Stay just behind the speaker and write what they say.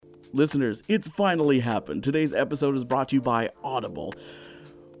Listeners, it's finally happened. Today's episode is brought to you by Audible.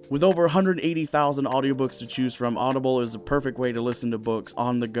 With over 180,000 audiobooks to choose from, Audible is the perfect way to listen to books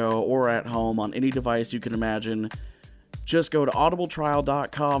on the go or at home on any device you can imagine. Just go to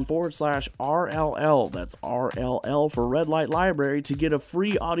audibletrial.com/RLL, that's RLL for Red Light Library, to get a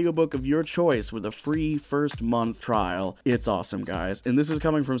free audiobook of your choice with a free first month trial. It's awesome, guys. And this is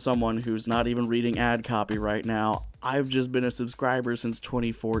coming from someone who's not even reading ad copy right now. I've just been a subscriber since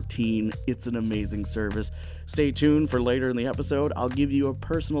 2014. It's an amazing service. Stay tuned for later in the episode. I'll give you a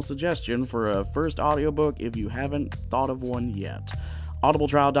personal suggestion for a first audiobook if you haven't thought of one yet.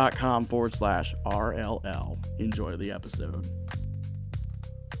 audibletrial.com/RLL. Enjoy the episode.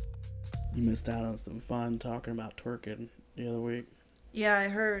 You missed out on some fun talking about twerking the other week. Yeah, I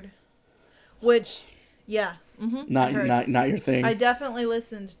heard. Which, yeah. Mm-hmm, not your thing. I definitely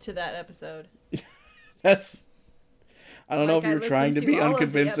listened to that episode. That's... I don't know if you were trying to be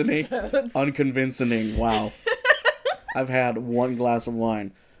unconvincing. Wow. I've had one glass of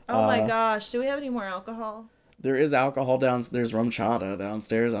wine. Oh my gosh. Do we have any more alcohol? There is alcohol there's rum chata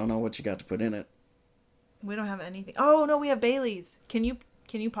downstairs. I don't know what you got to put in it. We don't have anything. Oh, no, we have Bailey's. Can you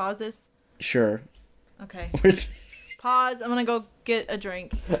pause this? Sure. Okay. Pause. I'm going to go get a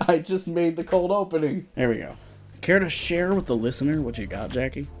drink. I just made the cold opening. There we go. Care to share with the listener what you got,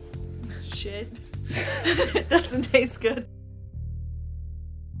 Jackie? Shit. It doesn't taste good.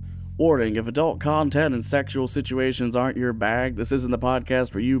 Warning, if adult content and sexual situations aren't your bag, this isn't the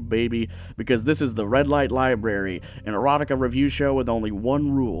podcast for you, baby, because this is the Red Light Library, an erotica review show with only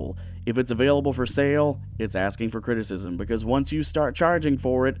one rule. If it's available for sale, it's asking for criticism, because once you start charging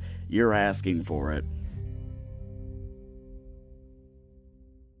for it, you're asking for it.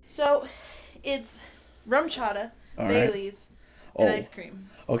 So, it's rum chata, Bailey's, and ice cream.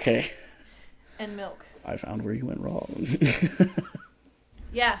 Okay. And milk. I found where you went wrong.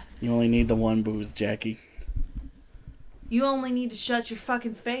 Yeah. You only need the one booze, Jackie. You only need to shut your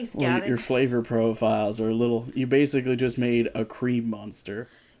fucking face, Gavin. Your flavor profiles are a little... You basically just made a cream monster.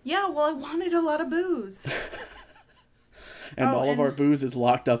 Yeah, well, I wanted a lot of booze. And all of our booze is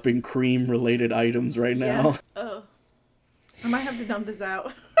locked up in cream-related items right now. Oh. I might have to dump this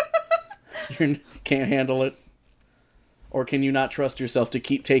out. You can't handle it? Or can you not trust yourself to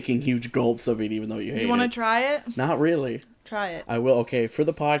keep taking huge gulps of it even though you hate it? You want to try it? Not really. Try it. I will. Okay, for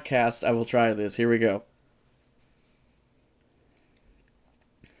the podcast, I will try this. Here we go.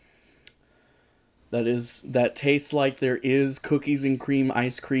 That tastes like there is cookies and cream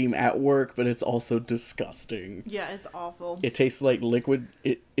ice cream at work, but it's also disgusting. Yeah, it's awful. It tastes like liquid.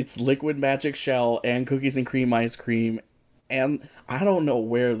 It's liquid magic shell and cookies and cream ice cream, and I don't know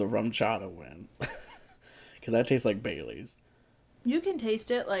where the rum chata went, because that tastes like Bailey's. You can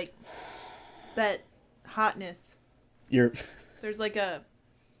taste it, like that hotness. There's like a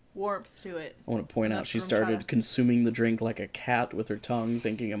warmth to it. I want to point out she started consuming the drink like a cat with her tongue,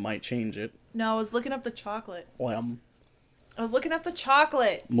 thinking it might change it. No, I was looking up the chocolate. Lem. I was looking up the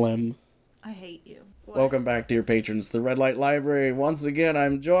chocolate. Lem. I hate you. What? Welcome back, dear patrons, to the Red Light Library. Once again,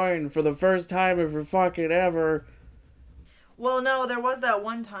 I'm joined for the first time ever fucking ever. Well, no, there was that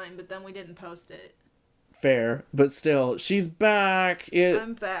one time, but then we didn't post it. Fair, but still, she's back.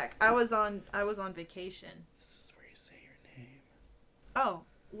 I'm back. I was on vacation. Oh,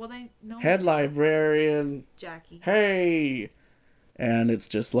 well they know. Head librarian. Jackie. Hey! And it's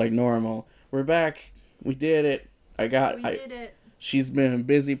just like normal. We're back. We did it. We did it. She's been a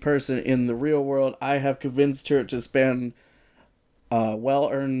busy person in the real world. I have convinced her to spend a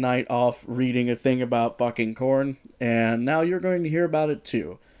well-earned night off reading a thing about fucking corn. And now you're going to hear about it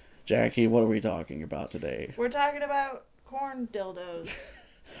too. Jackie, what are we talking about today? We're talking about corn dildos.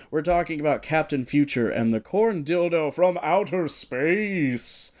 We're talking about Captain Future and the corn dildo from outer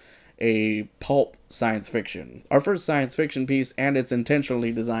space. A pulp science fiction. Our first science fiction piece, and it's intentionally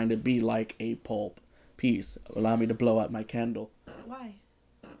designed to be like a pulp piece. Allow me to blow out my candle. Why?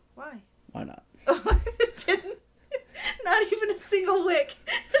 Why not? It didn't. Not even a single wick.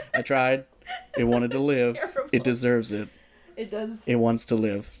 I tried. It wanted to live. Terrible. It deserves it. It does. It wants to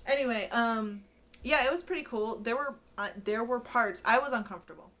live. Anyway, yeah, it was pretty cool. There were parts I was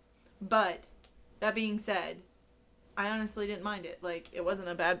uncomfortable. But, that being said, I honestly didn't mind it. Like, it wasn't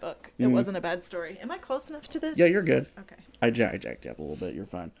a bad book. It wasn't a bad story. Am I close enough to this? Yeah, you're good. Okay. I jacked you up a little bit. You're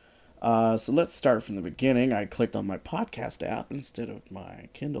fine. So let's start from the beginning. I clicked on my podcast app instead of my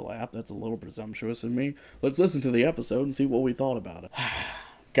Kindle app. That's a little presumptuous of me. Let's listen to the episode and see what we thought about it.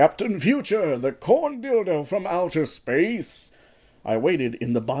 Captain Future, the corn dildo from outer space. I waited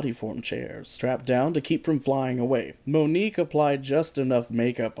in the bodyform chair, strapped down to keep from flying away. Monique applied just enough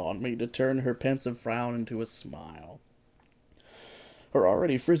makeup on me to turn her pensive frown into a smile. Her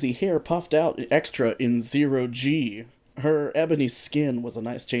already frizzy hair puffed out extra in 0G. Her ebony skin was a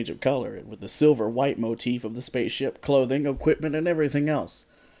nice change of color, with the silver-white motif of the spaceship, clothing, equipment, and everything else.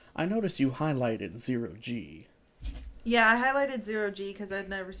 I noticed you highlighted 0G. Yeah, I highlighted 0G because I'd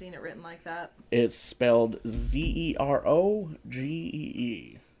never seen it written like that. It's spelled Zerogee.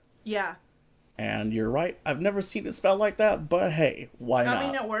 Yeah. And you're right, I've never seen it spelled like that, but hey, why not? I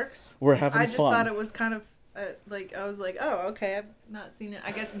mean, it works. We're having fun. I just thought it was kind of, I was like, oh, okay, I've not seen it.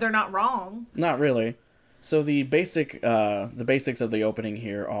 I guess they're not wrong. Not really. So the basics of the opening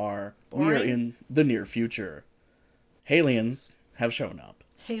here are, we are in the near future. Aliens have shown up.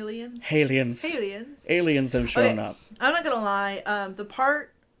 Aliens have shown up. I'm not gonna lie, the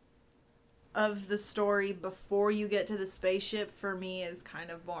part of the story before you get to the spaceship for me is kind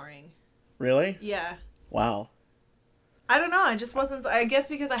of boring. Really? Yeah. Wow. I don't know, I just wasn't, I guess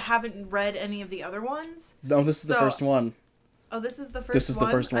because I haven't read any of the other ones. No, this is the first one. Oh, this is the first one? This is the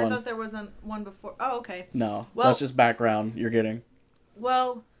first one. I thought there was one before. Oh, okay. No, that's just background you're getting.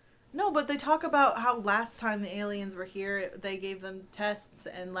 Well, no, but they talk about how last time the aliens were here, they gave them tests,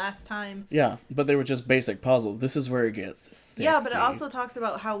 and last time... Yeah, but they were just basic puzzles. This is where it gets sexy. Yeah, but it also talks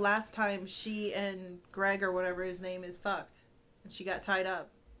about how last time she and Greg, or whatever his name is, fucked. And she got tied up.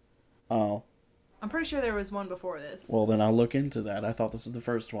 Oh. I'm pretty sure there was one before this. Well, then I'll look into that. I thought this was the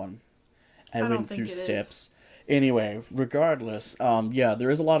first one. I went through steps. Is. Anyway, regardless, yeah,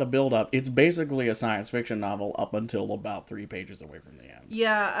 there is a lot of build-up. It's basically a science fiction novel up until about 3 pages away from the end.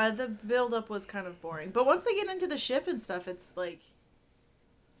 Yeah, the build-up was kind of boring. But once they get into the ship and stuff, it's, like,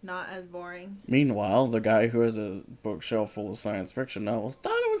 not as boring. Meanwhile, the guy who has a bookshelf full of science fiction novels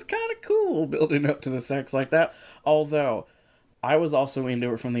thought it was kind of cool building up to the sex like that. Although, I was also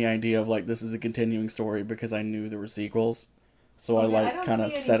into it from the idea of, like, this is a continuing story because I knew there were sequels. So I like kind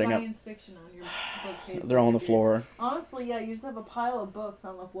of setting up. Fiction on your bookcase. They're on the floor. Honestly, yeah, you just have a pile of books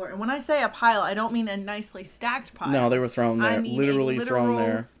on the floor. And when I say a pile, I don't mean a nicely stacked pile. No, they were thrown there. I mean literally a thrown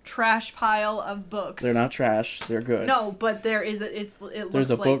there. Trash pile of books. They're not trash. They're good. No, but there is it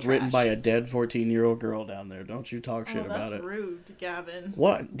There's a like book trash. written by a dead 14-year-old girl down there. Don't you talk shit about it. That's rude, Gavin.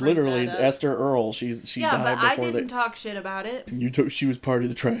 What? Literally, Esther Earl. She died before but I didn't talk shit about it. She was part of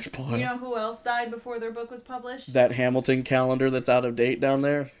the trash pile. You know who else died before their book was published? That Hamilton calendar that's out of date down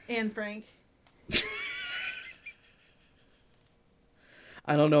there. Anne Frank.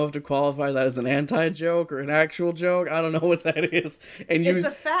 I don't know if to qualify that as an anti-joke or an actual joke. I don't know what that is. And it's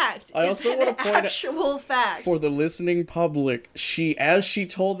a fact. I also want to point out, actual fact. For the listening public, as she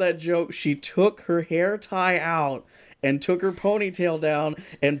told that joke, she took her hair tie out and took her ponytail down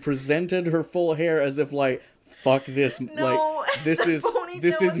and presented her full hair as if like, fuck this, no, like this is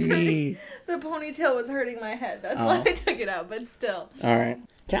me. The ponytail was hurting my head. That's why I took it out. But still. All right.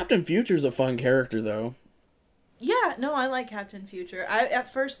 Captain Future's a fun character, though. Yeah, no, I like Captain Future. I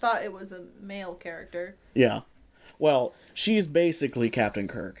at first thought it was a male character. Yeah. Well, she's basically Captain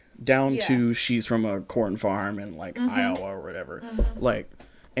Kirk. Down to she's from a corn farm in, like, Iowa or whatever. Mm-hmm. Like,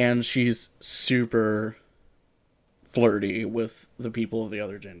 and she's super flirty with the people of the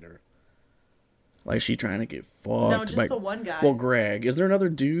other gender. Like, she trying to get fucked. No, just the one guy. Well, Greg. Is there another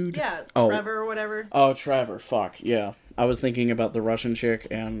dude? Yeah, Trevor or whatever. Oh, Trevor. Fuck, yeah. I was thinking about the Russian chick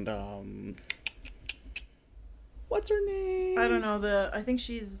and, what's her name? I don't know. I think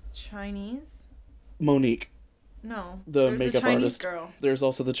she's Chinese. Monique. No. The makeup a Chinese artist. Girl. There's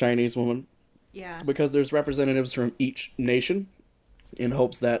also the Chinese woman. Yeah. Because there's representatives from each nation in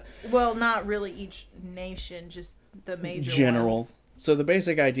hopes that... Well, not really each nation, just the major general ones. So the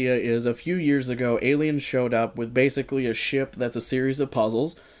basic idea is a few years ago, aliens showed up with basically a ship that's a series of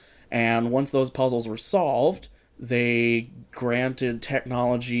puzzles. And once those puzzles were solved, they granted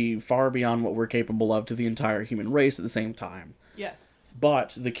technology far beyond what we're capable of to the entire human race at the same time. Yes.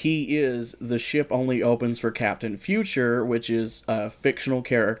 But the key is the ship only opens for Captain Future, which is a fictional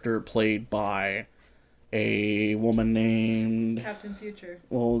character played by a woman named... Captain Future.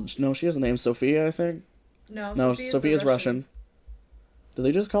 Well, no, she has a name. Sophia, I think? No, Sophia's Russian. Do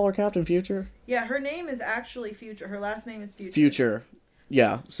they just call her Captain Future? Yeah, her name is actually Future. Her last name is Future. Future.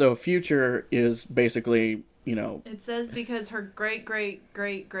 Yeah, so Future is basically... You know, it says because her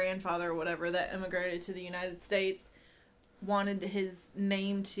great-great-great-grandfather or whatever that immigrated to the United States wanted his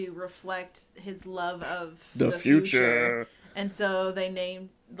name to reflect his love of the future. And so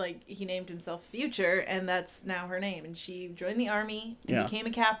he named himself Future, and that's now her name. And she joined the army and became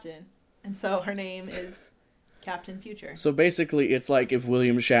a captain. And so her name is Captain Future. So basically, it's like if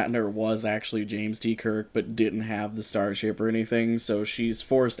William Shatner was actually James T. Kirk, but didn't have the starship or anything. So she's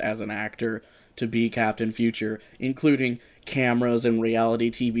forced as an actor to be Captain Future, including cameras and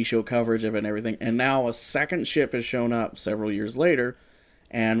reality TV show coverage of it and everything. And now a second ship has shown up several years later,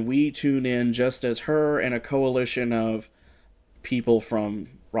 And we tune in just as her and a coalition of people from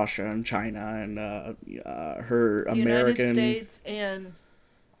Russia and China and her American... United States and...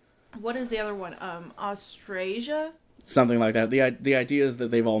 What is the other one? Austrasia? Something like that. The idea is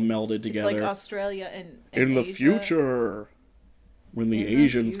that they've all melded together. It's like Australia and in the Asia. Future, when the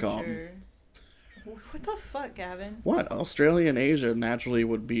Asians come. What the fuck, Gavin? What? Australia and Asia naturally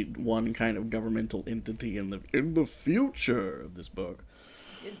would be one kind of governmental entity in the future of this book.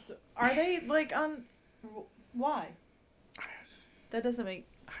 Are they like on? Why? That doesn't make.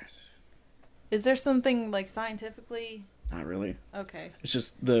 Is there something like scientifically? Not really. Okay. It's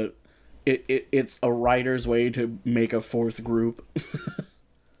just it's a writer's way to make a fourth group.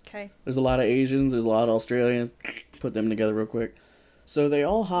 Okay. There's a lot of Asians. There's a lot of Australians. Put them together real quick. So they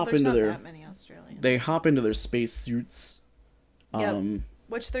all hop into their. There's not that many Australians. They hop into their space suits. Yep.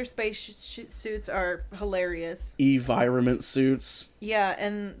 Which their space suits are hilarious. Environment suits. Yeah,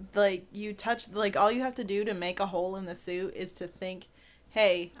 and like you touch, like all you have to do to make a hole in the suit is to think,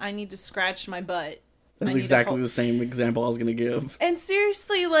 "Hey, I need to scratch my butt." That's exactly the same example I was gonna give. And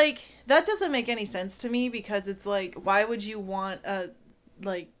seriously, like that doesn't make any sense to me because it's like, why would you want a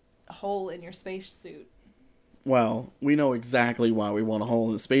hole in your spacesuit? Well, we know exactly why we want a hole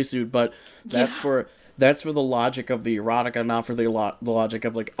in the spacesuit, but that's for the logic of the erotica, not for the logic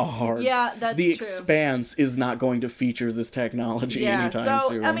of like ours. Yeah, that's the true. Expanse is not going to feature this technology anytime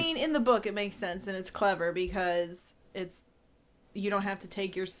soon. I mean, in the book, it makes sense and it's clever because you don't have to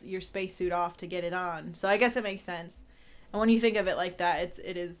take your spacesuit off to get it on. So I guess it makes sense. And when you think of it like that,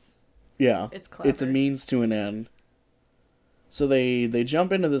 it is. Yeah, it's clever. It's a means to an end. So they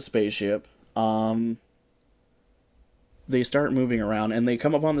jump into the spaceship. They start moving around, and they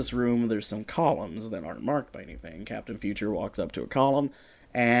come upon this room. There's some columns that aren't marked by anything. Captain Future walks up to a column,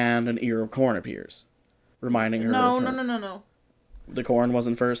 and an ear of corn appears, reminding her of her. No. The corn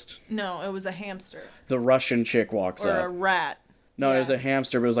wasn't first? No, it was a hamster. The Russian chick walks up. Or a rat. No, It was a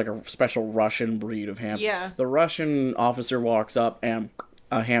hamster, but it was like a special Russian breed of hamster. Yeah. The Russian officer walks up, and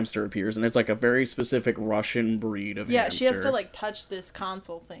a hamster appears, and it's like a very specific Russian breed of hamster. Yeah, she has to like touch this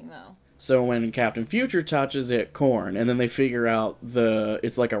console thing, though. So when Captain Future touches it, corn, and then they figure out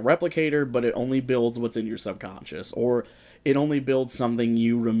it's like a replicator, but it only builds what's in your subconscious, or it only builds something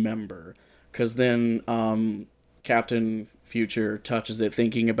you remember. Because then Captain Future touches it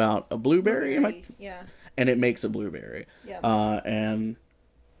thinking about a blueberry. Yeah. And it makes a blueberry. Yep. And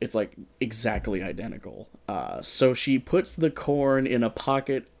it's like exactly identical. So she puts the corn in a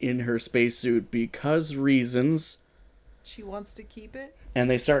pocket in her spacesuit because reasons. She wants to keep it. And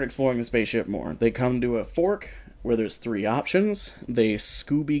they start exploring the spaceship more. They come to a fork where there's 3 options. They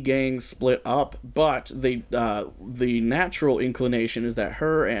Scooby Gang split up, but the natural inclination is that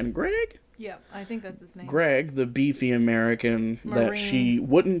her and Greg? Yeah, I think that's his name. Greg, the beefy American Marine. that she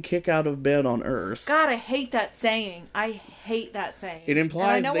wouldn't kick out of bed on Earth. God, I hate that saying. It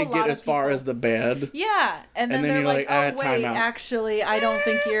implies they get as far as the bed. Yeah, and then they're like, oh, wait, out. actually, I don't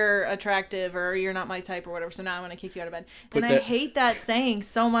think you're attractive or you're not my type or whatever, so now I'm going to kick you out of bed. I hate that saying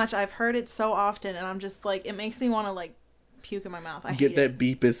so much. I've heard it so often, and I'm just like, it makes me want to like puke in my mouth. Get that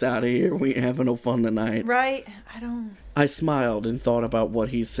beepus out of here. We ain't having no fun tonight. Right? I smiled and thought about what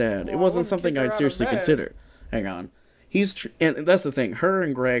he said. It wasn't something I'd seriously consider. Hang on. And that's the thing. Her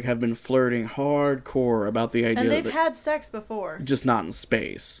and Greg have been flirting hardcore about the idea. And they've had sex before. Just not in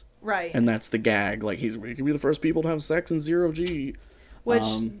space. Right. And that's the gag. Like, we can be the first people to have sex in 0G. Which,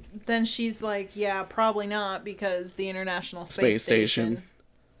 then she's like, yeah, probably not, because the International Space Station.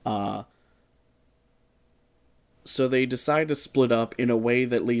 So they decide to split up in a way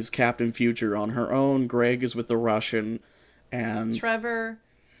that leaves Captain Future on her own. Greg is with the Russian, and Trevor,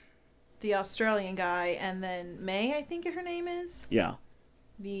 the Australian guy, and then May, I think her name is. Yeah.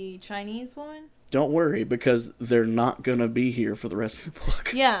 The Chinese woman. Don't worry, because they're not gonna be here for the rest of the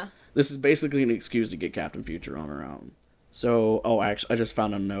book. Yeah. This is basically an excuse to get Captain Future on her own. So, actually, I just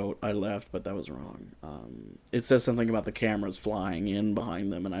found a note I left, but that was wrong. It says something about the cameras flying in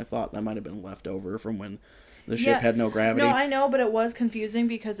behind them, and I thought that might have been left over from when the ship had no gravity. No, I know, but it was confusing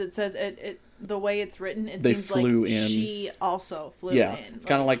because it says the way it's written, they seems flew like in. She also flew in. Yeah, it's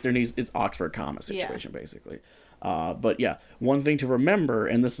kind of like it's Oxford comma situation, basically. But yeah, one thing to remember,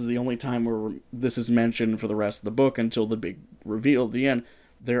 and this is the only time where this is mentioned for the rest of the book until the big reveal at the end,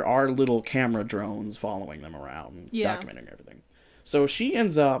 there are little camera drones following them around, documenting everything. So she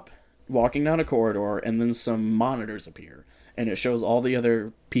ends up walking down a corridor, and then some monitors appear, and it shows all the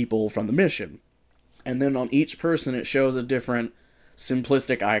other people from the mission. And then on each person, it shows a different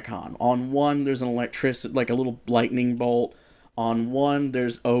simplistic icon. On one, there's an electricity, like a little lightning bolt. On one,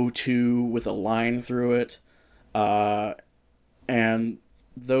 there's O2 with a line through it. And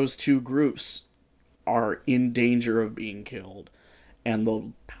those two groups are in danger of being killed. And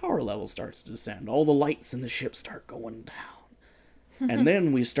the power level starts to descend. All the lights in the ship start going down. And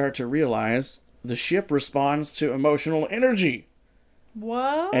then we start to realize the ship responds to emotional energy.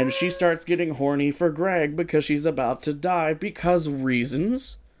 What? And she starts getting horny for Greg because she's about to die because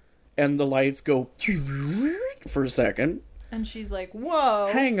reasons. And the lights go for a second. And she's like, whoa.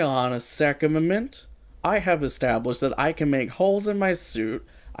 Hang on a second. I have established that I can make holes in my suit.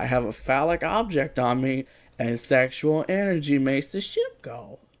 I have a phallic object on me. And sexual energy makes the ship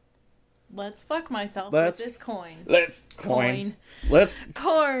go. Let's fuck myself with this coin. Let's corn. Put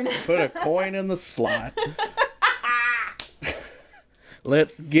a coin in the slot.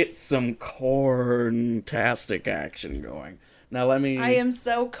 Let's get some corn-tastic action going. Now let me... I am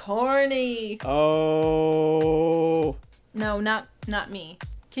so corny. Oh. No, not me.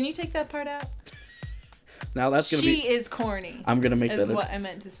 Can you take that part out? Now that's gonna be... She is corny. I'm gonna make that... Is what I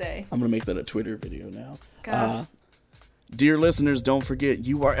meant to say. I'm gonna make that a Twitter video now. God. Dear listeners, don't forget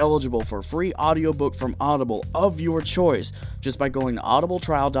you are eligible for a free audiobook from Audible of your choice just by going to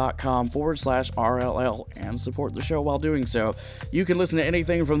audibletrial.com/RLL and support the show while doing so. You can listen to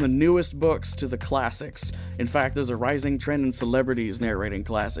anything from the newest books to the classics. In fact, there's a rising trend in celebrities narrating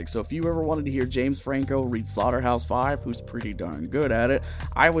classics, so if you ever wanted to hear James Franco read Slaughterhouse-Five, who's pretty darn good at it,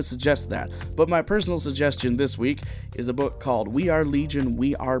 I would suggest that. But my personal suggestion this week is a book called We Are Legion,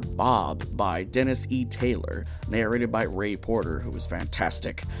 We Are Bob by Dennis E. Taylor, narrated by Ray Porter, who was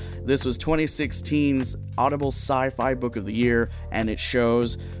fantastic. This was 2016's Audible Sci-Fi Book of the Year, and it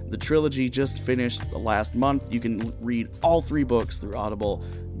shows. The trilogy just finished last month. You can read all 3 books through Audible,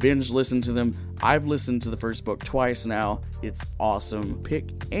 binge listen to them. I've listened to the first book twice now. It's awesome. Pick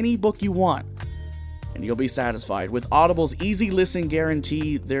any book you want, and you'll be satisfied. With Audible's easy listen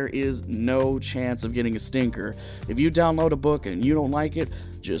guarantee, there is no chance of getting a stinker. If you download a book and you don't like it,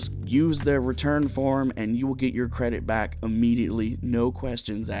 just use their return form and you will get your credit back immediately, no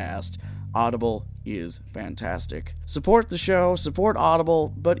questions asked. Audible is fantastic. Support the show, support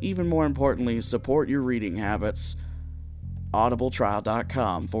Audible, but even more importantly, support your reading habits.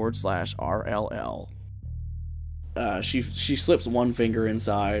 audibletrial.com/RLL. She slips one finger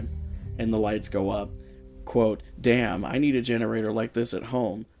inside and the lights go up. Quote, damn, I need a generator like this at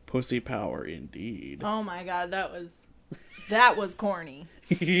home. Pussy power indeed. Oh my god, that was corny.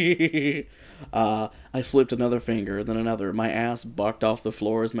 I slipped another finger, then another. My ass bucked off the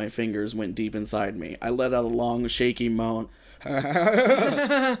floor as my fingers went deep inside me. I let out a long, shaky moan.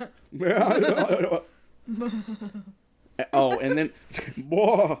 Oh, and then...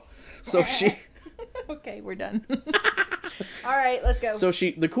 So she... Okay, we're done. All right, let's go. So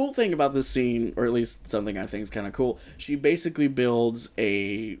the cool thing about this scene, or at least something I think is kind of cool, she basically builds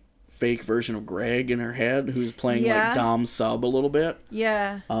a fake version of Greg in her head, who's playing like Dom sub a little bit.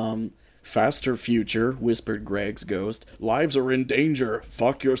 Yeah. Faster future, whispered Greg's ghost. Lives are in danger.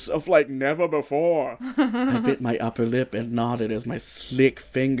 Fuck yourself like never before. I bit my upper lip and nodded as my slick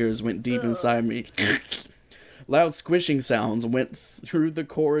fingers went deep inside me. Loud squishing sounds went through the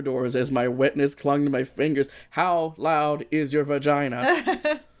corridors as my wetness clung to my fingers. How loud is your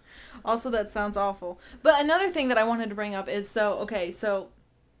vagina? Also, that sounds awful. But another thing that I wanted to bring up is, so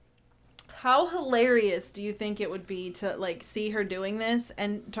how hilarious do you think it would be to, like, see her doing this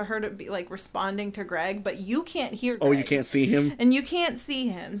and to her to be, like, responding to Greg, but you can't hear Greg. Oh, you can't see him? And you can't see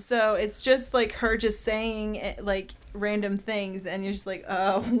him. So it's just, like, her just saying, like, random things, and you're just like,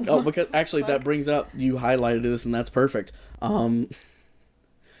 oh. Oh, because actually that brings up, you highlighted this, and that's perfect.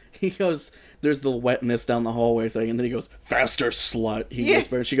 He goes, there's the wetness down the hallway thing, and then he goes, faster, slut. He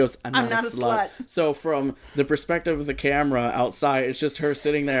whispers. She goes, I'm not a slut. So from the perspective of the camera outside, it's just her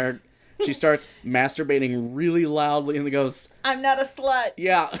sitting there. She starts masturbating really loudly and goes, I'm not a slut.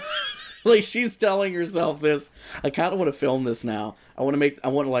 Yeah. Like, she's telling herself this. I kind of want to film this now. I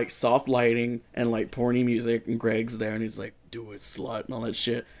want like soft lighting and like porny music, and Greg's there and he's like, do it, slut, and all that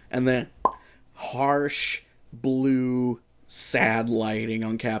shit. And then harsh blue sad lighting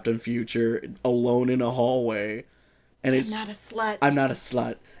on Captain Future alone in a hallway. And I'm not a slut. I'm not a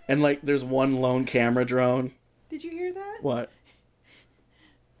slut. And like there's one lone camera drone. Did you hear that? What?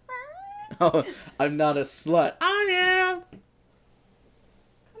 Oh, I'm not a slut. I am.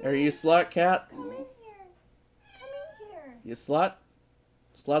 Are you a slut, cat? Come in here. Come in here. You slut?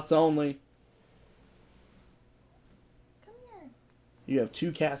 Sluts only. Come here. You have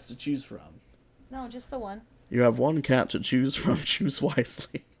 2 cats to choose from. No, just the one. You have 1 cat to choose from. Choose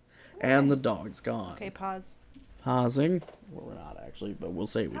wisely. And the dog's gone. Okay, pause. Pausing. Well, we're not actually, but we'll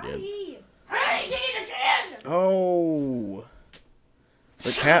say we did. Hey, take it again! Oh.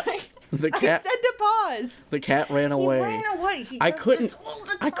 The cat... The I cat. said to pause. The cat ran away. He ran away. He I does couldn't. this all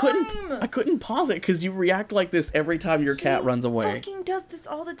the time. I couldn't pause it because you react like this every time your cat runs away. He fucking does this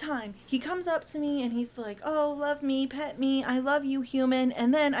all the time. He comes up to me and he's like, "Oh, love me, pet me, I love you, human."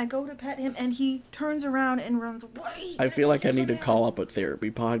 And then I go to pet him and he turns around and runs away. I feel like I need to call up a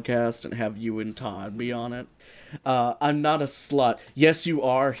therapy podcast and have you and Todd be on it. I'm not a slut. Yes, you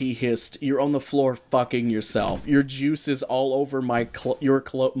are, he hissed. You're on the floor fucking yourself. Your juice is all over my clothes. Your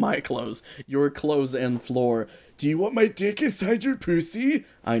clothes and floor. Do you want my dick inside your pussy?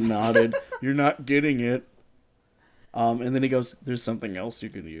 I nodded. You're not getting it. And then he goes, there's something else you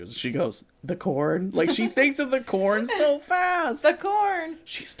could use. She goes, the corn? Like, she thinks of the corn so fast. The corn.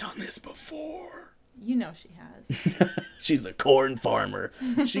 She's done this before. You know she has. She's a corn farmer.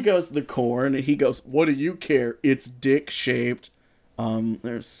 She goes, the corn, and he goes, what do you care? It's dick-shaped.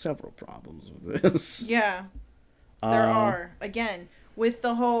 There's several problems with this. Yeah. There are. Again, with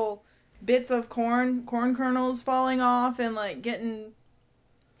the whole bits of corn kernels falling off and, like, getting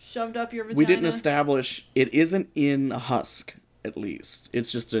shoved up your vagina. We didn't establish, it isn't in a husk, at least.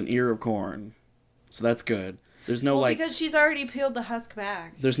 It's just an ear of corn. So that's good. There's no, because she's already peeled the husk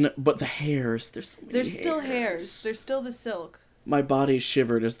back. There's no, but the hairs, there's so many There's still hairs. There's still the silk. My body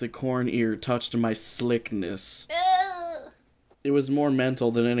shivered as the corn ear touched my slickness. Ugh. It was more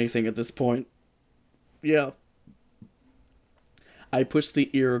mental than anything at this point. Yeah. I pushed the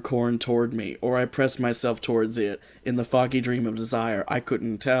ear of corn toward me, or I pressed myself towards it, in the foggy dream of desire. I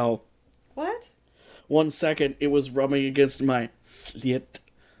couldn't tell. What? 1 second, it was rubbing against my slit.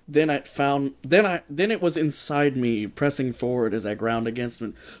 Then it was inside me, pressing forward as I ground against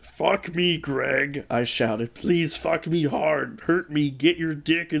it. Fuck me, Greg, I shouted. Please fuck me hard. Hurt me. Get your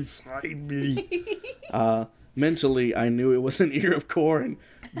dick inside me. Mentally, I knew it was an ear of corn,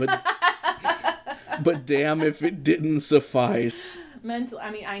 but damn if it didn't suffice.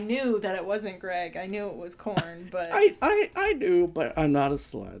 I knew that it wasn't Greg. I knew it was corn, but... I knew, but I'm not a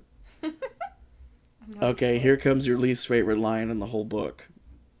slut. Okay, here comes your least favorite line in the whole book.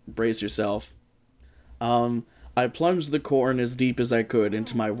 Brace yourself. I plunged the corn as deep as I could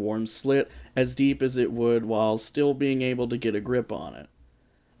into my warm slit, as deep as it would while still being able to get a grip on it.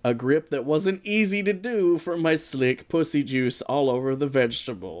 A grip that wasn't easy to do from my slick pussy juice all over the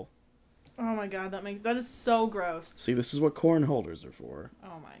vegetable. Oh my god, that is so gross. See, this is what corn holders are for.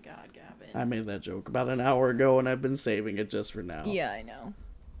 Oh my god, Gavin. I made that joke about an hour ago and I've been saving it just for now. Yeah, I know.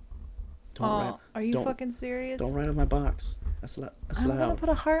 Are you fucking serious? Don't write on my box. That's loud. I'm gonna put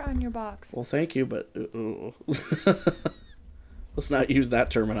a heart on your box. Well, thank you, but let's not use that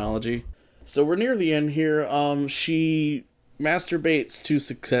terminology. So we're near the end here. She masturbates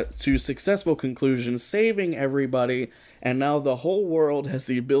to successful conclusions, saving everybody, and now the whole world has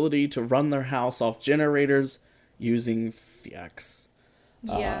the ability to run their house off generators using sex.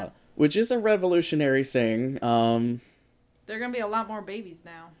 Yeah. Which is a revolutionary thing. There are going to be a lot more babies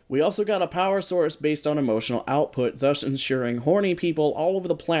now. We also got a power source based on emotional output, thus ensuring horny people all over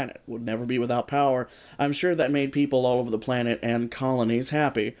the planet would never be without power. I'm sure that made people all over the planet and colonies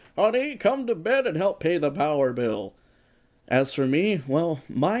happy. Honey, come to bed and help pay the power bill. As for me, well,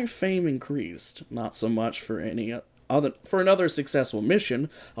 my fame increased. Not so much for another successful mission,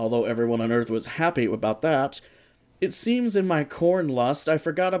 although everyone on Earth was happy about that. It seems in my corn lust, I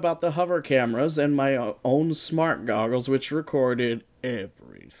forgot about the hover cameras and my own smart goggles, which recorded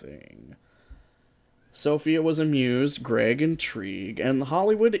everything. Sophia was amused, Greg intrigued, and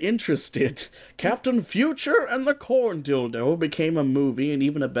Hollywood interested. Captain Future and the Corn Dildo became a movie and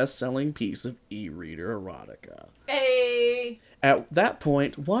even a best-selling piece of e-reader erotica. Hey! At that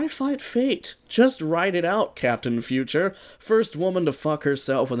point, why fight fate? Just write it out, Captain Future. First woman to fuck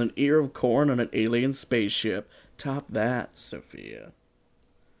herself with an ear of corn on an alien spaceship. Top that, Sophia.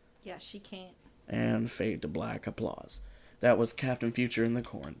 Yeah, she can't. And fade to black applause. That was Captain Future and the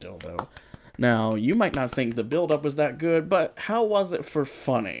Corn Dildo. Now, you might not think the build-up was that good, but how was it for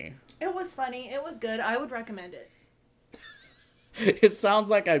funny? It was funny. It was good. I would recommend it. It sounds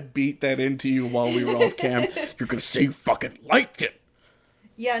like I beat that into you while we were off cam. You're gonna say you fucking liked it.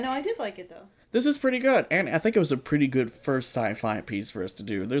 Yeah, no, I did like it, though. This is pretty good, and I think it was a pretty good first sci-fi piece for us to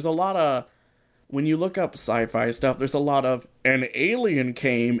do. There's a lot of... When you look up sci-fi stuff, there's a lot of, an alien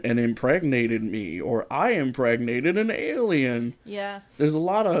came and impregnated me, or I impregnated an alien. Yeah. There's a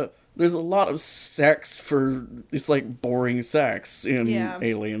lot of sex for, it's like boring sex in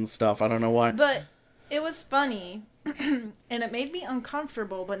alien stuff. I don't know why. But it was funny, and it made me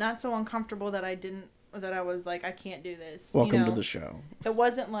uncomfortable, but not so uncomfortable that I was like, I can't do this. Welcome to the show. It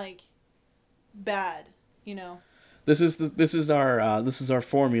wasn't like bad, you know. This is our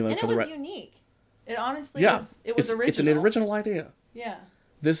formula and for it was unique. It honestly yeah, was. It was original. It's an original idea. Yeah.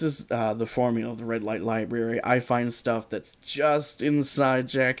 This is the formula of the Red Light Library. I find stuff that's just inside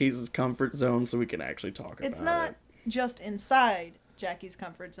Jackie's comfort zone so we can actually talk about it. It's not just inside Jackie's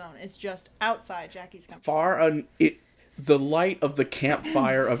comfort zone. It's just outside Jackie's comfort zone. The light of the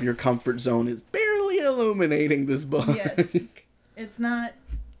campfire of your comfort zone is barely illuminating this book. Yes. It's not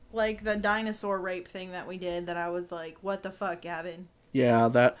like the dinosaur rape thing that we did that I was like, what the fuck, Gavin?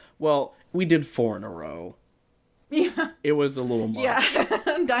 Yeah, we did 4 in a row. Yeah. It was a little much.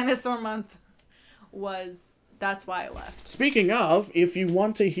 Yeah. Dinosaur month that's why I left. Speaking of, if you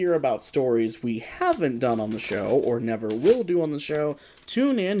want to hear about stories we haven't done on the show or never will do on the show,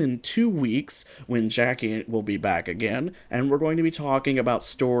 tune in 2 weeks when Jackie will be back again, and we're going to be talking about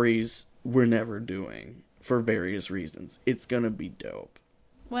stories we're never doing for various reasons. It's going to be dope.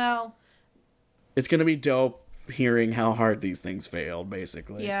 Well, it's going to be dope hearing how hard these things failed,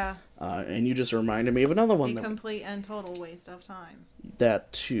 basically. Yeah. And you just reminded me of another one. A complete and total waste of time.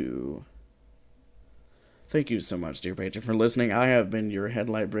 That too. Thank you so much, dear patron, for listening. I have been your head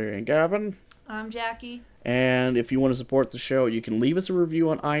librarian, Gavin. I'm Jackie. And if you want to support the show, you can leave us a review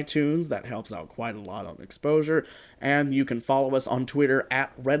on iTunes. That helps out quite a lot on exposure. And you can follow us on Twitter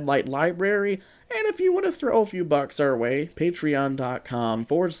at Red Light Library. And if you want to throw a few bucks our way,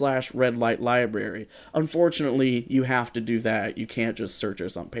 patreon.com/Red Light Library. Unfortunately, you have to do that. You can't just search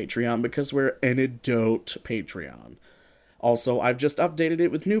us on Patreon because we're an adult Patreon. Also, I've just updated it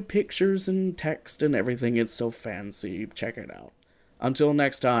with new pictures and text and everything. It's so fancy. Check it out. Until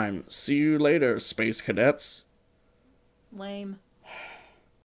next time, see you later, Space Cadets. Lame.